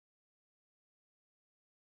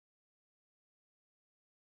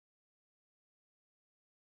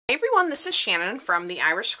everyone, this is Shannon from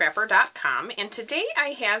theirishscrapper.com, and today I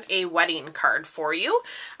have a wedding card for you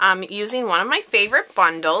using one of my favorite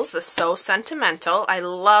bundles, the So Sentimental. I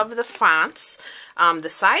love the fonts, the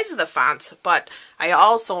size of the fonts, but I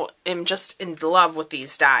also am just in love with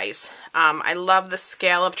these dies. I love the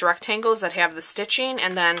scalloped rectangles that have the stitching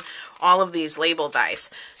and then all of these label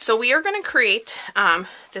dies. So we are going to create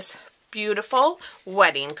this beautiful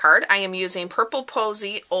wedding card. I am using Purple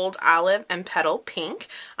Posy, Old Olive, and Petal Pink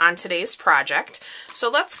on today's project.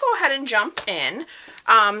 So let's go ahead and jump in.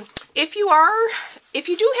 If you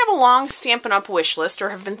do have a long Stampin' Up! Wish list or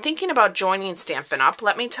have been thinking about joining Stampin' Up!,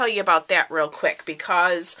 let me tell you about that real quick,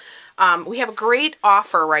 because we have a great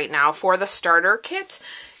offer right now for the starter kit,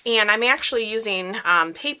 and I'm actually using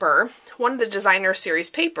paper, one of the designer series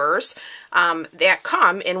papers that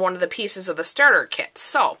come in one of the pieces of the starter kit.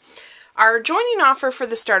 So our joining offer for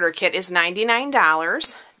the starter kit is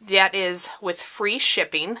 $99. That is with free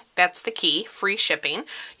shipping. That's the key, free shipping.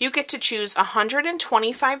 You get to choose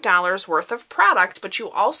 $125 worth of product, but you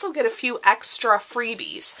also get a few extra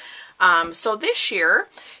freebies. So this year,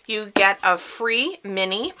 you get a free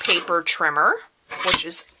mini paper trimmer, which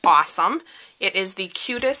is awesome. It is the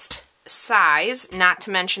cutest size, not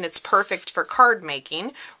to mention it's perfect for card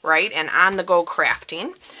making, right, and on-the-go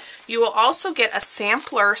crafting. You will also get a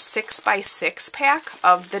sampler 6x6 pack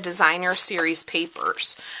of the designer series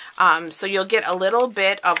papers. So you'll get a little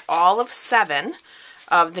bit of all of 7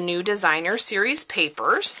 of the new designer series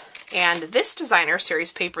papers. And this designer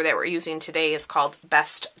series paper that we're using today is called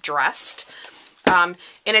Best Dressed.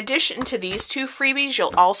 In addition to these 2 freebies,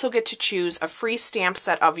 you'll also get to choose a free stamp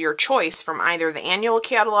set of your choice from either the annual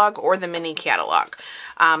catalog or the mini catalog.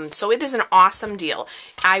 So it is an awesome deal.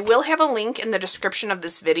 I will have a link in the description of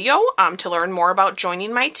this video to learn more about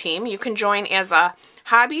joining my team. You can join as a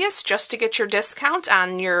hobbyist just to get your discount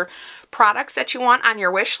on your products that you want on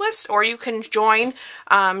your wish list, or you can join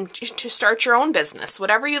to start your own business.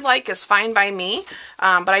 Whatever you like is fine by me,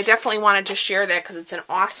 but I definitely wanted to share that because it's an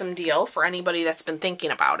awesome deal for anybody that's been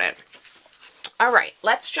thinking about it. All right,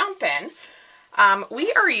 let's jump in.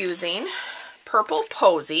 We are using Purple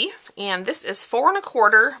Posy, and this is 4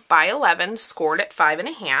 1/4 by 11, scored at 5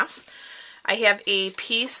 1/2. I have a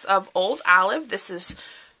piece of Old Olive. This is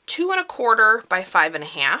 2 1/4 by 5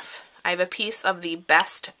 1/2. I have a piece of the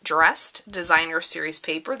Best Dressed designer series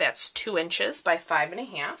paper. That's 2 inches by 5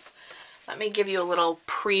 1/2. Let me give you a little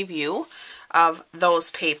preview of those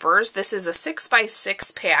papers. This is a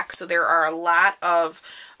 6x6 pack, so there are a lot of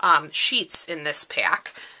sheets in this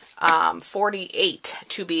pack. 48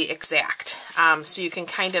 to be exact. So you can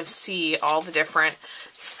kind of see all the different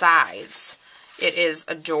sides. It is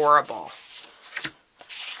adorable.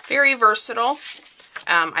 Very versatile.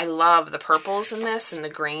 I love the purples in this and the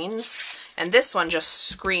greens. And this one just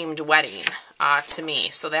screamed wedding to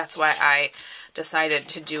me. So that's why I decided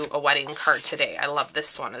to do a wedding card today. I love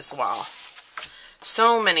this one as well.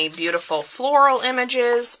 So many beautiful floral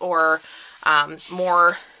images, or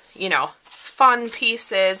more, you know, fun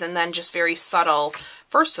pieces, and then just very subtle,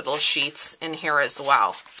 versatile sheets in here as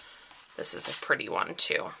well. This is a pretty one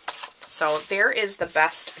too. So there is the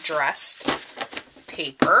Best Dressed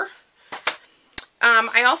paper.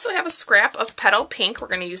 I also have a scrap of Petal Pink. We're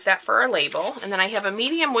going to use that for our label. And then I have a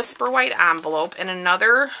medium Whisper White envelope and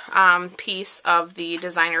another piece of the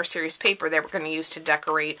designer series paper that we're going to use to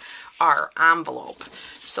decorate our envelope.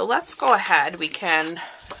 So let's go ahead. We can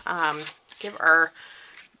give our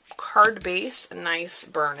card base a nice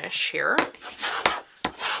burnish here.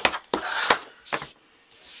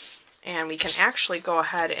 And we can actually go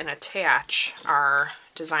ahead and attach our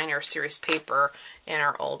designer series paper and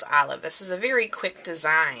our Old Olive. This is a very quick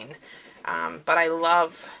design, but I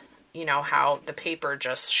love, you know, how the paper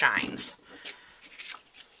just shines.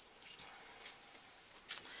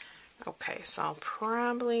 Okay, so I'll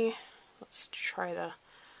probably, let's try to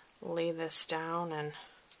lay this down, and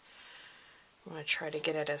I'm going to try to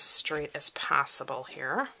get it as straight as possible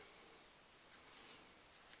here.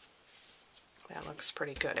 That looks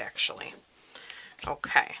pretty good, actually.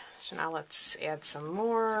 Okay, so now let's add some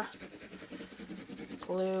more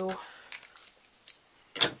glue.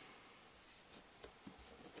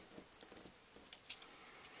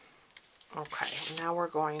 Okay, now we're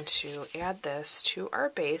going to add this to our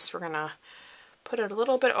base. We're going to put it a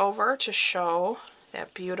little bit over to show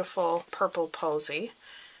that beautiful Purple Posy.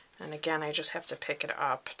 And again, I just have to pick it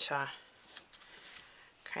up to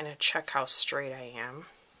kind of check how straight I am.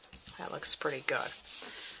 That looks pretty good.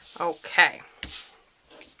 Okay.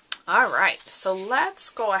 All right, so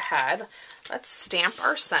let's go ahead. Let's stamp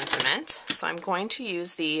our sentiment. So I'm going to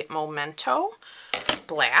use the Memento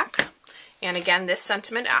Black. And again, this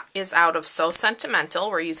sentiment is out of So Sentimental.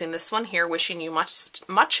 We're using this one here, wishing you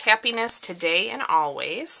much happiness today and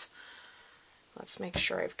always. Let's make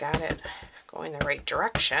sure I've got it going the right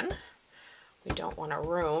direction. We don't want to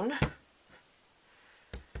ruin.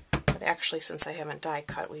 But actually, since I haven't die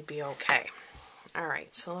cut, we'd be okay.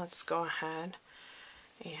 Alright, so let's go ahead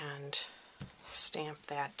and stamp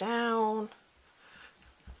that down.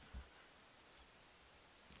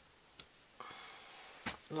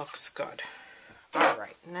 Looks good.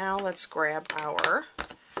 Alright, now let's grab our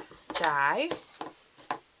die.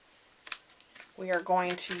 We are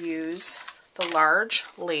going to use the large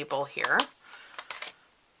label here,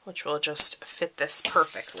 which will just fit this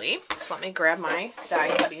perfectly. So let me grab my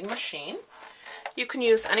die cutting machine. You can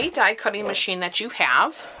use any die cutting machine that you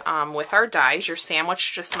have with our dies. Your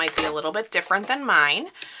sandwich just might be a little bit different than mine,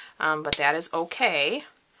 but that is okay.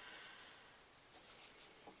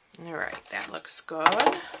 Alright, that looks good.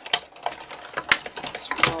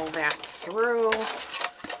 Let's roll that through.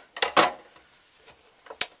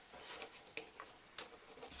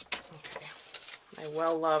 Okay, my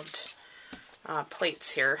well-loved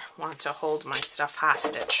plates here want to hold my stuff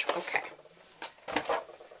hostage. Okay.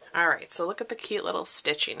 Alright, so look at the cute little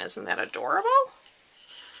stitching. Isn't that adorable?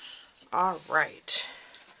 Alright.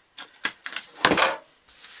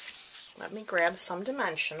 Let me grab some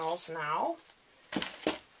dimensionals now.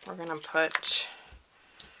 We're going to put,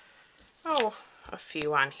 a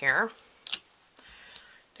few on here.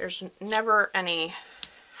 There's never any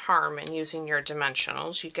harm in using your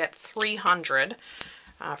dimensionals. You get 300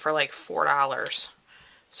 for like $4.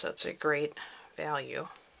 So it's a great value.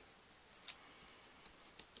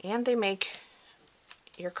 And they make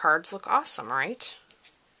your cards look awesome, right?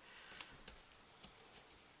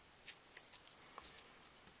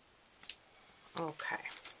 Okay.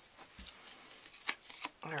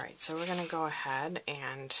 Alright, so we're going to go ahead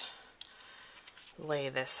and lay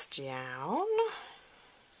this down.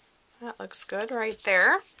 That looks good right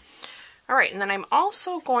there. Alright, and then I'm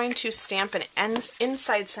also going to stamp an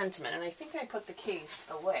inside sentiment, and I think I put the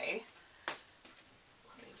case away.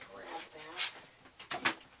 Let me grab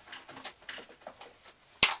that.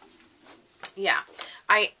 Yeah,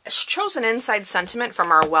 I chose an inside sentiment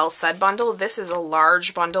from our Well Said bundle. This is a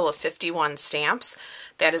large bundle of 51 stamps.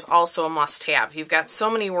 That is also a must-have. You've got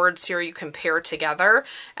so many words here you can pair together,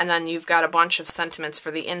 and then you've got a bunch of sentiments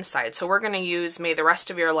for the inside. So we're going to use May the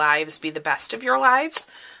Rest of Your Lives Be the Best of Your Lives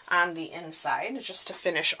on the inside, just to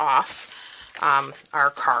finish off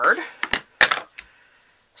our card.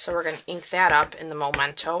 So we're going to ink that up in the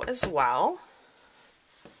memento as well,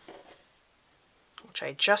 which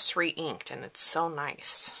I just re-inked, and it's so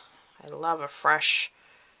nice. I love a fresh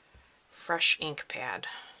ink pad.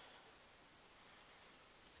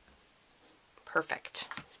 Perfect.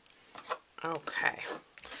 Okay,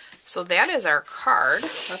 so that is our card.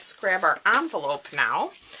 Let's grab our envelope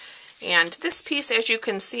now. And this piece, as you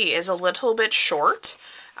can see, is a little bit short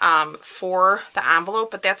for the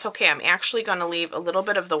envelope, but that's okay. I'm actually going to leave a little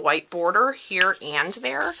bit of the white border here and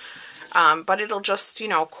there, but it'll just, you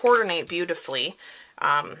know, coordinate beautifully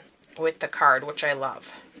with the card, which I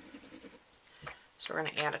love. So we're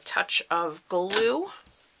going to add a touch of glue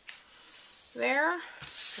there.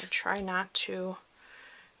 I try not to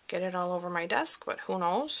get it all over my desk, but who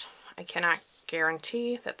knows? I cannot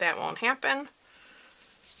guarantee that that won't happen.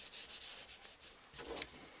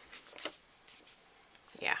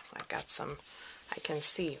 Yeah, I've got some, I can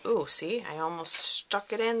see. Ooh, see? I almost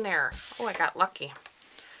stuck it in there. Oh, I got lucky.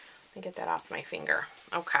 Let me get that off my finger.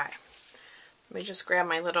 Okay. Let me just grab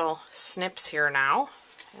my little snips here now,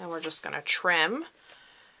 and we're just going to trim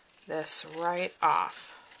this right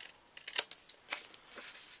off.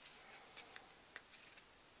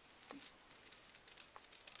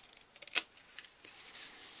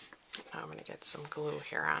 Now I'm going to get some glue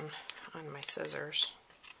here on my scissors.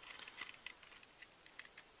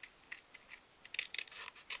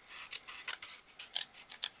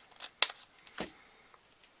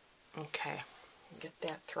 Okay, get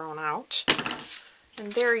that thrown out.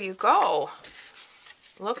 And there you go.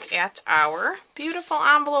 Look at our beautiful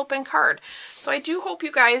envelope and card. So I do hope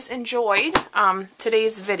you guys enjoyed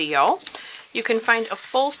today's video. You can find a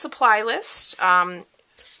full supply list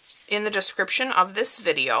in the description of this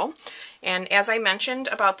video. And as I mentioned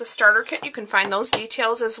about the starter kit, you can find those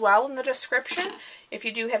details as well in the description. If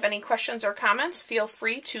you do have any questions or comments, feel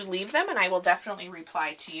free to leave them and I will definitely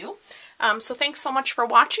reply to you. So thanks so much for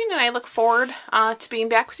watching, and I look forward to being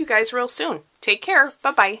back with you guys real soon. Take care.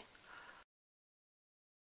 Bye-bye.